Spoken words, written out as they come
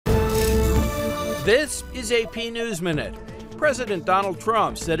This is AP News Minute. President Donald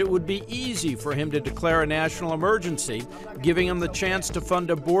Trump said it would be easy for him to declare a national emergency, giving him the chance to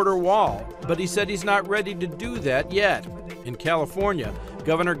fund a border wall, but he said he's not ready to do that yet. In California,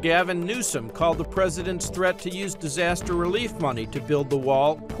 Governor Gavin Newsom called the president's threat to use disaster relief money to build the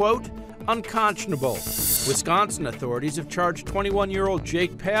wall, quote, unconscionable. Wisconsin authorities have charged 21-year-old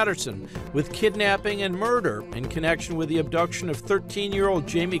Jake Patterson with kidnapping and murder in connection with the abduction of 13-year-old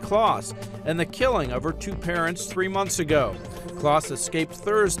Jamie Kloss and the killing of her two parents 3 months ago. Kloss escaped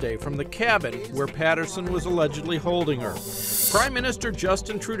Thursday from the cabin where Patterson was allegedly holding her. Prime Minister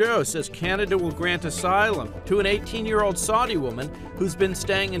Justin Trudeau says Canada will grant asylum to an 18-year-old Saudi woman who's been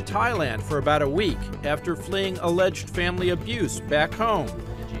staying in Thailand for about a week after fleeing alleged family abuse back home.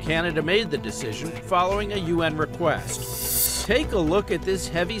 Canada made the decision following a UN request. Take a look at this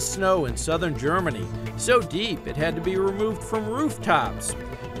heavy snow in southern Germany, so deep it had to be removed from rooftops.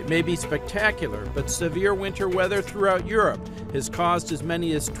 It may be spectacular, but severe winter weather throughout Europe has caused as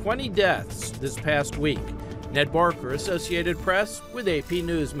many as 20 deaths this past week. Ned Barker, Associated Press, with AP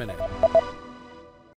News Minute.